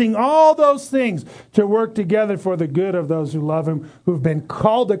causing all those things to work together for the good of those who love Him, who've been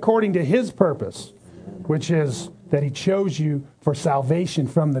called according to His purpose, which is that He chose you for salvation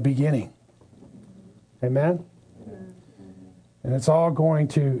from the beginning. Amen? And it's all going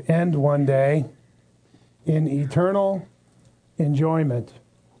to end one day in eternal enjoyment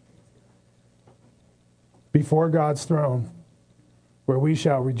before God's throne, where we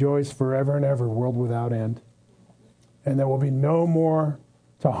shall rejoice forever and ever, world without end. And there will be no more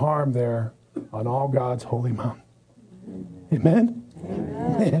to harm there on all God's holy mountain. Amen?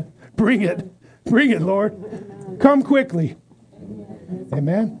 Amen. Bring it. Bring it, Lord. Come quickly.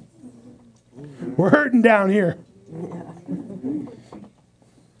 Amen? We're hurting down here.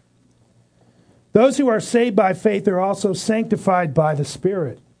 Those who are saved by faith are also sanctified by the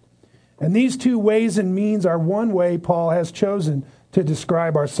Spirit. And these two ways and means are one way Paul has chosen to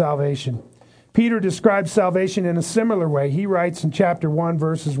describe our salvation. Peter describes salvation in a similar way. He writes in chapter 1,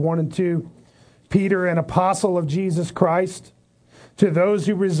 verses 1 and 2, Peter, an apostle of Jesus Christ, to those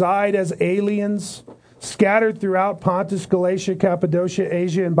who reside as aliens, scattered throughout Pontus, Galatia, Cappadocia,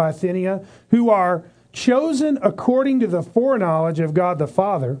 Asia, and Bithynia, who are chosen according to the foreknowledge of God the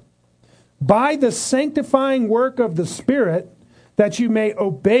Father, by the sanctifying work of the Spirit, that you may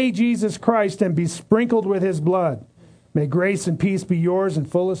obey Jesus Christ and be sprinkled with His blood. May grace and peace be yours in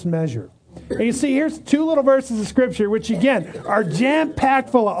fullest measure. And you see, here's two little verses of Scripture, which again are jam-packed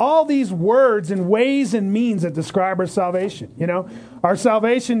full of all these words and ways and means that describe our salvation. You know, our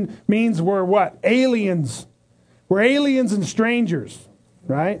salvation means we're what? Aliens. We're aliens and strangers,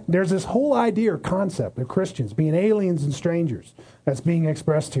 right? There's this whole idea or concept of Christians being aliens and strangers that's being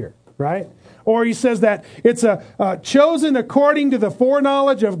expressed here, right? Or he says that it's a chosen according to the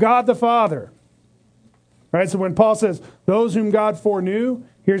foreknowledge of God the Father. Right? So when Paul says, those whom God foreknew,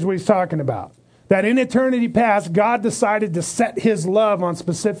 Here's what he's talking about. That in eternity past, God decided to set his love on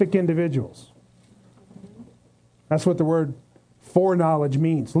specific individuals. That's what the word foreknowledge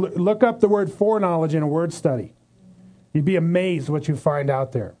means. Look up the word foreknowledge in a word study. You'd be amazed what you find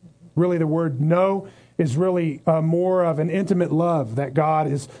out there. Really, the word know is really more of an intimate love that God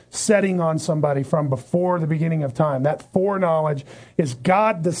is setting on somebody from before the beginning of time. That foreknowledge is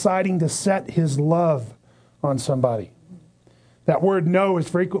God deciding to set his love on somebody. That word know is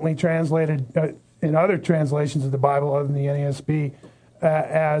frequently translated in other translations of the Bible other than the NASB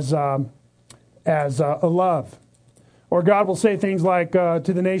as a love. Or God will say things like to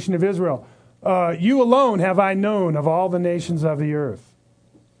the nation of Israel, you alone have I known of all the nations of the earth.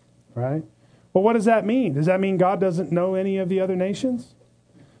 Right? Well, what does that mean? Does that mean God doesn't know any of the other nations?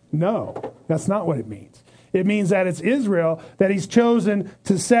 No, that's not what it means. It means that it's Israel that he's chosen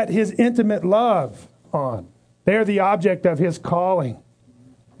to set his intimate love on. They're the object of his calling.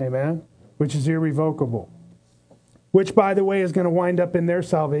 Amen? Which is irrevocable. Which, by the way, is going to wind up in their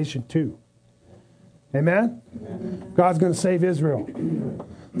salvation too. Amen? Amen. God's going to save Israel.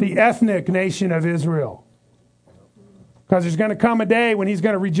 The ethnic nation of Israel. Because there's going to come a day when he's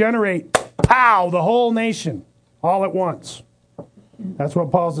going to regenerate, pow, the whole nation, all at once. That's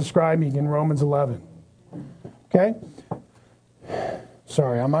what Paul's describing in Romans 11. Okay?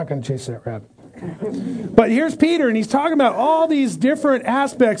 Sorry, I'm not going to chase that rabbit. But here's Peter, and he's talking about all these different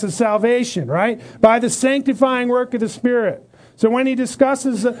aspects of salvation, right? By the sanctifying work of the Spirit. So when he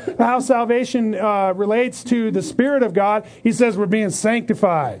discusses how salvation relates to the Spirit of God, he says we're being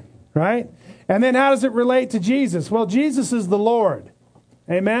sanctified, right? And then how does it relate to Jesus? Well, Jesus is the Lord.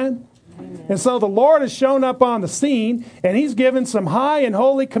 Amen? Amen. And so the Lord has shown up on the scene, and he's given some high and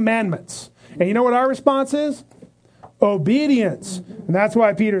holy commandments. And you know what our response is? Obedience. And that's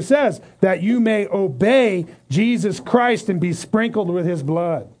why Peter says that you may obey Jesus Christ and be sprinkled with his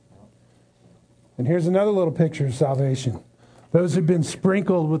blood. And here's another little picture of salvation. Those who've been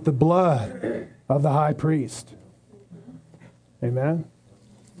sprinkled with the blood of the high priest. Amen?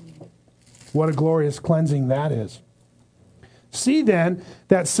 What a glorious cleansing that is. See then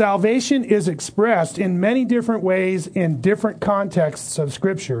that salvation is expressed in many different ways in different contexts of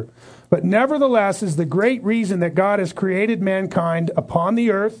Scripture, but nevertheless is the great reason that God has created mankind upon the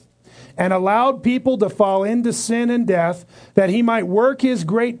earth and allowed people to fall into sin and death, that he might work his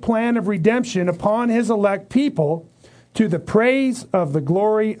great plan of redemption upon his elect people to the praise of the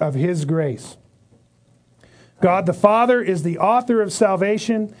glory of his grace. God the Father is the author of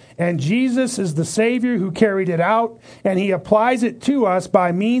salvation, and Jesus is the Savior who carried it out, and he applies it to us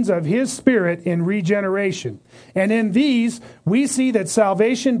by means of his Spirit in regeneration. And in these, we see that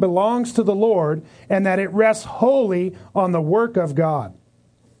salvation belongs to the Lord, and that it rests wholly on the work of God.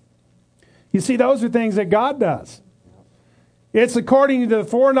 You see, those are things that God does. It's according to the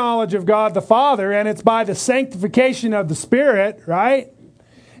foreknowledge of God the Father, and it's by the sanctification of the Spirit, right?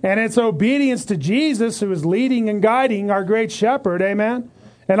 And it's obedience to Jesus, who is leading and guiding our great shepherd, amen?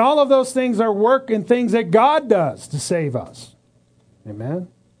 And all of those things are work and things that God does to save us. Amen?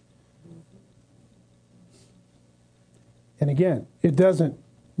 And again, it doesn't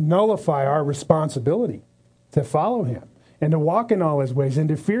nullify our responsibility to follow him and to walk in all his ways and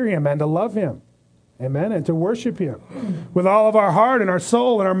to fear him and to love him. Amen? And to worship him with all of our heart and our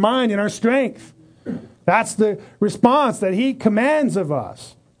soul and our mind and our strength. That's the response that he commands of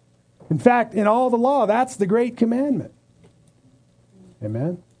us. In fact, in all the law, that's the great commandment.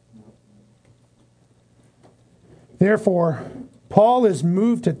 Amen? Therefore, Paul is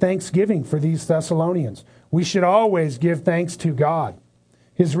moved to thanksgiving for these Thessalonians. We should always give thanks to God.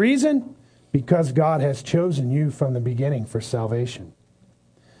 His reason? Because God has chosen you from the beginning for salvation.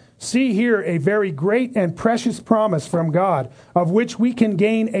 See here a very great and precious promise from God, of which we can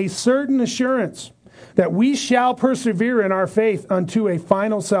gain a certain assurance that we shall persevere in our faith unto a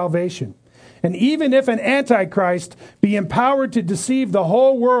final salvation. And even if an antichrist be empowered to deceive the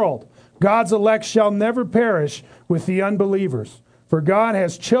whole world, God's elect shall never perish with the unbelievers. For God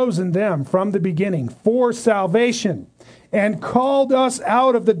has chosen them from the beginning for salvation, and called us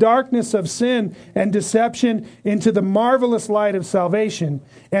out of the darkness of sin and deception into the marvelous light of salvation.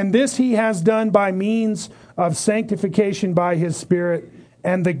 And this he has done by means of sanctification by his Spirit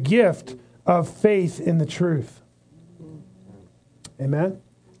and the gift of faith in the truth. Amen?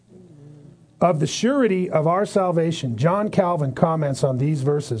 Of the surety of our salvation, John Calvin comments on these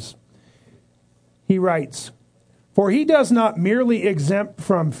verses. He writes, "For he does not merely exempt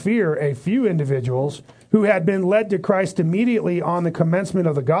from fear a few individuals who had been led to Christ immediately on the commencement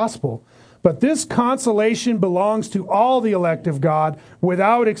of the gospel, but this consolation belongs to all the elect of God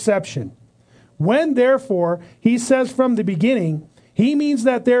without exception. When, therefore, he says from the beginning, He means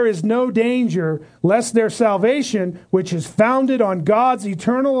that there is no danger lest their salvation, which is founded on God's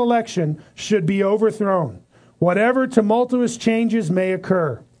eternal election, should be overthrown, whatever tumultuous changes may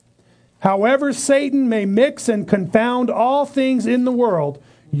occur. However Satan may mix and confound all things in the world,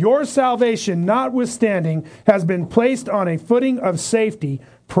 your salvation, notwithstanding, has been placed on a footing of safety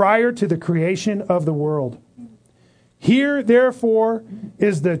prior to the creation of the world. Here, therefore,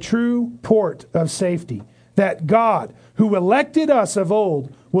 is the true port of safety, that God, who elected us of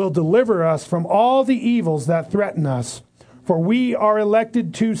old, will deliver us from all the evils that threaten us. For we are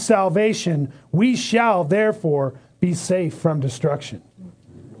elected to salvation. We shall, therefore, be safe from destruction.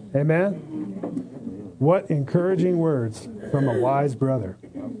 Amen? What encouraging words from a wise brother.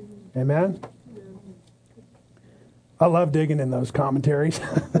 Amen? I love digging in those commentaries.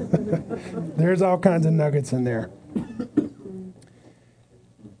 There's all kinds of nuggets in there.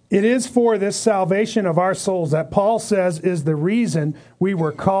 It is for this salvation of our souls that Paul says is the reason we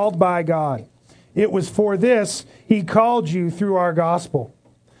were called by God. It was for this he called you through our gospel.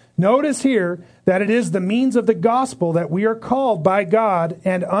 Notice here that it is the means of the gospel that we are called by God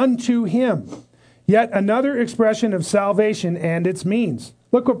and unto him. Yet another expression of salvation and its means.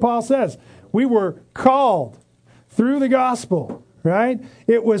 Look what Paul says. We were called through the gospel, right?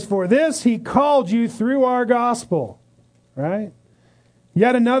 It was for this he called you through our gospel, right?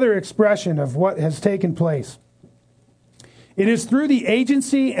 Yet another expression of what has taken place. It is through the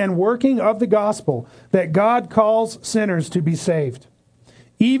agency and working of the gospel that God calls sinners to be saved.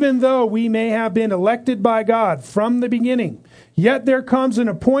 Even though we may have been elected by God from the beginning, yet there comes an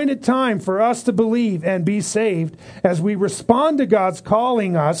appointed time for us to believe and be saved as we respond to God's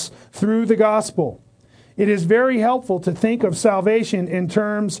calling us through the gospel. It is very helpful to think of salvation in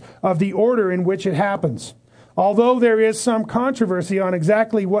terms of the order in which it happens. Although there is some controversy on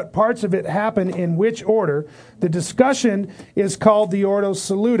exactly what parts of it happen in which order, the discussion is called the Ordo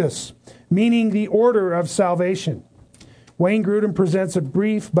Salutis, meaning the order of salvation. Wayne Grudem presents a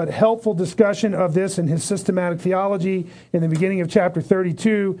brief but helpful discussion of this in his systematic theology in the beginning of chapter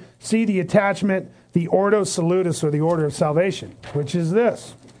 32. See the attachment, the Ordo Salutis, or the order of salvation, which is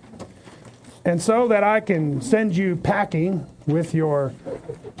this. And so that I can send you packing with your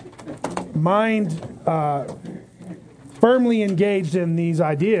mind firmly engaged in these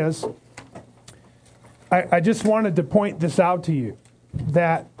ideas, I just wanted to point this out to you,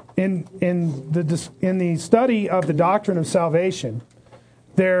 that in the study of the doctrine of salvation,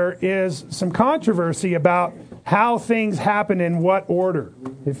 there is some controversy about how things happen in what order,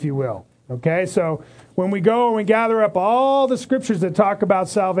 if you will. Okay, so when we go and we gather up all the scriptures that talk about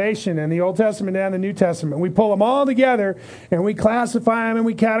salvation in the Old Testament and the New Testament, we pull them all together and we classify them and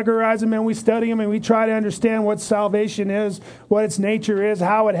we categorize them and we study them and we try to understand what salvation is, what its nature is,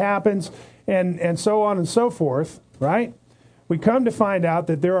 how it happens, and so on and so forth, right? We come to find out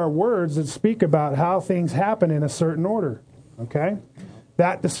that there are words that speak about how things happen in a certain order, okay?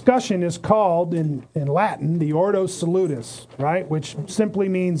 That discussion is called, in Latin, the Ordo Salutis, right? Which simply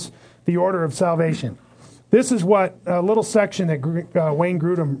means the order of salvation. This is what a little section that Wayne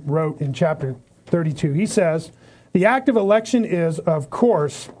Grudem wrote in chapter 32. He says, the act of election is, of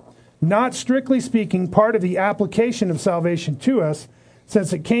course, not strictly speaking part of the application of salvation to us,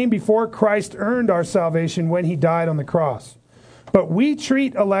 since it came before Christ earned our salvation when he died on the cross. But we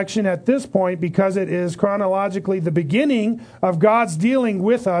treat election at this point because it is chronologically the beginning of God's dealing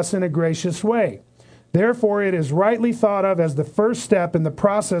with us in a gracious way. Therefore, it is rightly thought of as the first step in the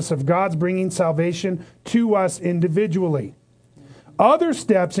process of God's bringing salvation to us individually. Other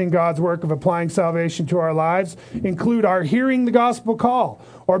steps in God's work of applying salvation to our lives include our hearing the gospel call,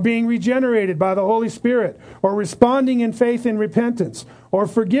 or being regenerated by the Holy Spirit, or responding in faith and repentance, or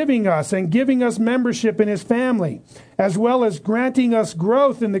forgiving us and giving us membership in his family, as well as granting us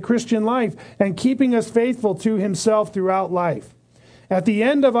growth in the Christian life and keeping us faithful to himself throughout life. At the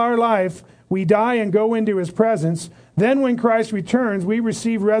end of our life, we die and go into his presence. Then when Christ returns, we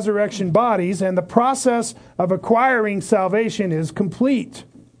receive resurrection bodies, and the process of acquiring salvation is complete.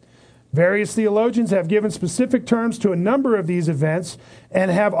 Various theologians have given specific terms to a number of these events and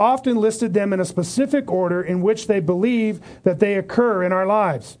have often listed them in a specific order in which they believe that they occur in our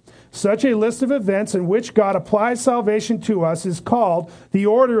lives. Such a list of events in which God applies salvation to us is called the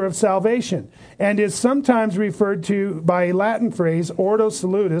order of salvation, and is sometimes referred to by a Latin phrase, Ordo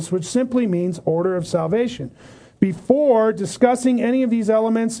Salutis, which simply means order of salvation. Before discussing any of these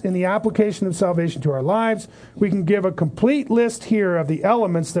elements in the application of salvation to our lives, we can give a complete list here of the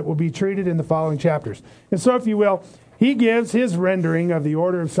elements that will be treated in the following chapters. And so, if you will, he gives his rendering of the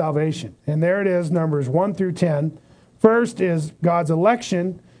order of salvation. And there it is, Numbers 1 through 10. First is God's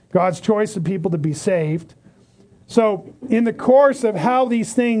election, God's choice of people to be saved. So in the course of how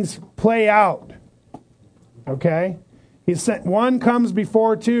these things play out, okay, he said 1 comes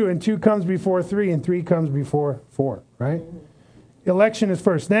before 2, and 2 comes before 3, and 3 comes before 4, right? Election is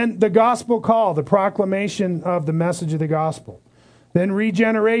first. Then the gospel call, the proclamation of the message of the gospel. Then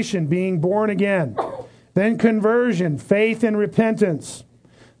regeneration, being born again. Then conversion, faith and repentance.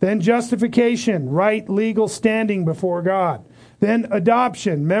 Then justification, right legal standing before God. Then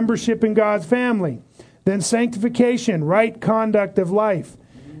adoption, membership in God's family. Then sanctification, right conduct of life.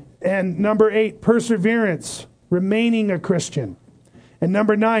 And number 8, perseverance, remaining a Christian. And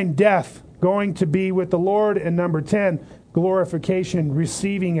number 9, death, going to be with the Lord. And number 10, glorification,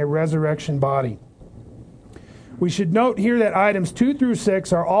 receiving a resurrection body. We should note here that items 2 through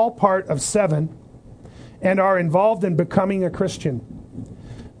 6 are all part of 7 and are involved in becoming a Christian.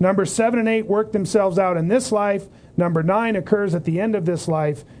 Number 7 and 8 work themselves out in this life. Number 9 occurs at the end of this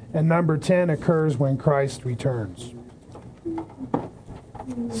life. And number 10 occurs when Christ returns.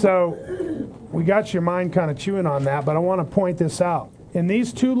 So we got your mind kind of chewing on that, but I want to point this out. In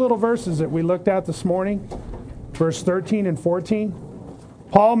these 2 little verses that we looked at this morning, verse 13 and 14,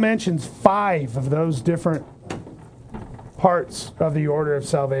 Paul mentions 5 of those different parts of the order of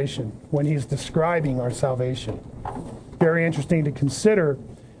salvation when he's describing our salvation. Very interesting to consider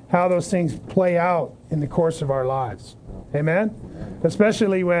how those things play out in the course of our lives. Amen?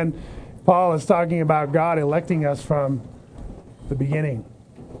 Especially when Paul is talking about God electing us from the beginning.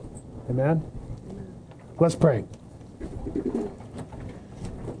 Amen? Let's pray.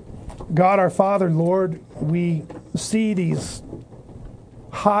 God our Father, Lord, we see these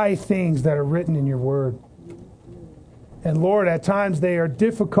high things that are written in your word. And Lord, at times they are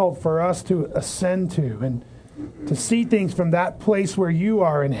difficult for us to ascend to and to see things from that place where you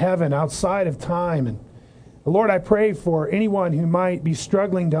are in heaven, outside of time. And Lord, I pray for anyone who might be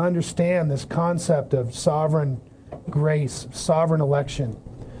struggling to understand this concept of sovereign grace, sovereign election,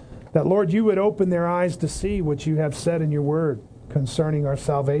 that, Lord, you would open their eyes to see what you have said in your word concerning our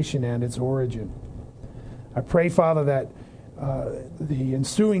salvation and its origin. I pray, Father, that the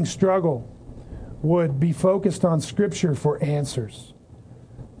ensuing struggle would be focused on Scripture for answers.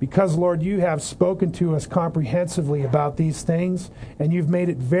 Because, Lord, you have spoken to us comprehensively about these things, and you've made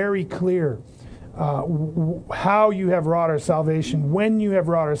it very clear how you have wrought our salvation, when you have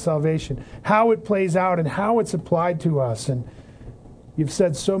wrought our salvation, how it plays out, and how it's applied to us. And you've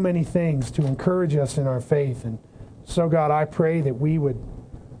said so many things to encourage us in our faith. And so, God, I pray that we would,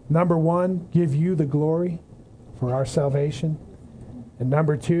 number 1, give you the glory for our salvation. And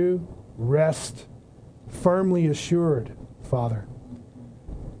number 2, rest firmly assured, Father,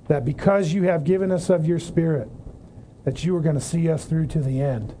 that because you have given us of your Spirit, that you are going to see us through to the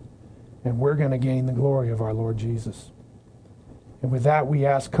end, and we're going to gain the glory of our Lord Jesus. And with that, we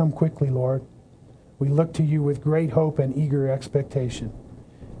ask, come quickly, Lord. We look to you with great hope and eager expectation.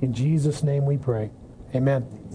 In Jesus' name we pray. Amen.